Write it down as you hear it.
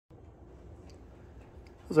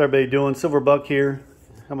How's everybody doing? Silver Buck here,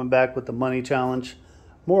 coming back with the money challenge,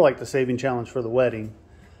 more like the saving challenge for the wedding.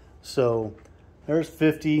 So there's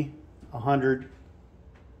 50, 100,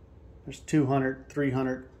 there's 200,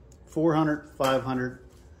 300, 400, 500,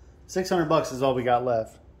 600 bucks is all we got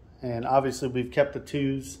left. And obviously we've kept the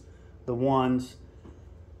twos, the ones.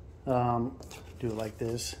 Do it like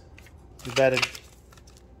this. We've added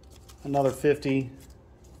another 50.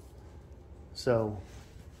 So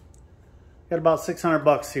got about 600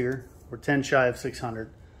 bucks here. We're 10 shy of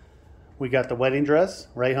 600. We got the wedding dress,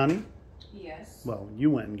 right, honey? Yes. Well,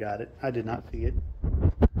 you went and got it. I did not see it.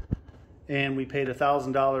 And we paid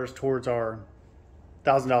 $1,000 towards our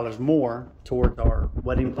 $1,000 more towards our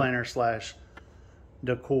wedding planner slash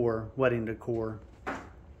decor, wedding decor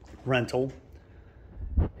rental.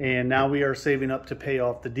 And now we are saving up to pay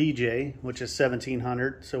off the DJ, which is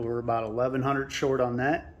 $1,700. So we're about $1,100 short on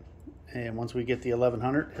that. And once we get the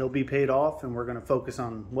 $1,100, he'll be paid off, and we're going to focus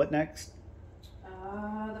on what next?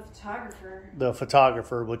 The photographer. The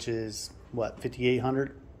photographer, which is what,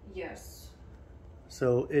 $5,800? Yes.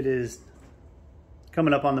 So it is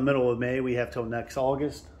coming up on the middle of May. We have till next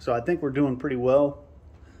August. So I think we're doing pretty well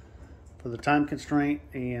for the time constraint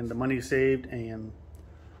and the money saved and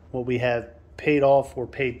what we have paid off or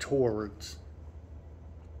paid towards.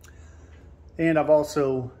 And I've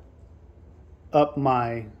also upped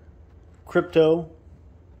my crypto.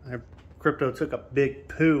 Crypto took a big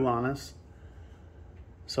poo on us.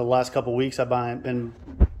 So the last couple of weeks I've been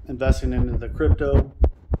investing into the crypto.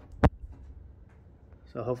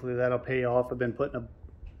 So hopefully that'll pay off. I've been putting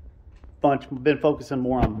been focusing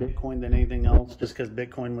more on Bitcoin than anything else, just because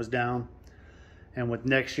Bitcoin was down. And with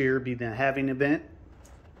next year being the halving event,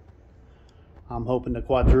 I'm hoping to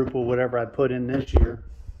quadruple whatever I put in this year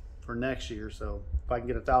for next year. So if I can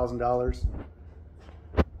get $1,000,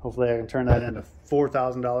 hopefully I can turn that into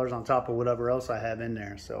 $4,000 on top of whatever else I have in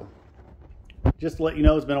there. So just to let you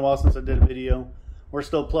know, it's been a while since I did a video. We're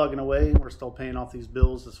still plugging away. We're still paying off these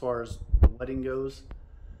bills as far as the wedding goes.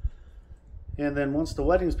 And then once the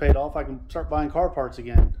wedding's paid off, I can start buying car parts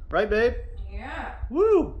again. Right, babe? Yeah.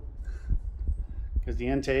 Woo! Because the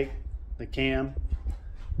intake, the cam,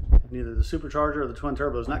 and either the supercharger or the twin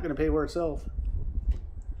turbo is not going to pay for itself.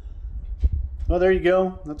 Well, there you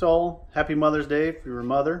go. That's all. Happy Mother's Day for your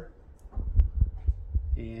mother.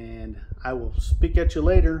 And I will speak at you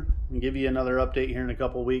later and give you another update here in a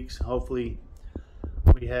couple weeks. Hopefully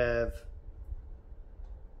we have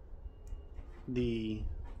the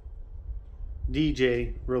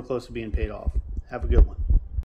DJ real close to being paid off. Have a good one.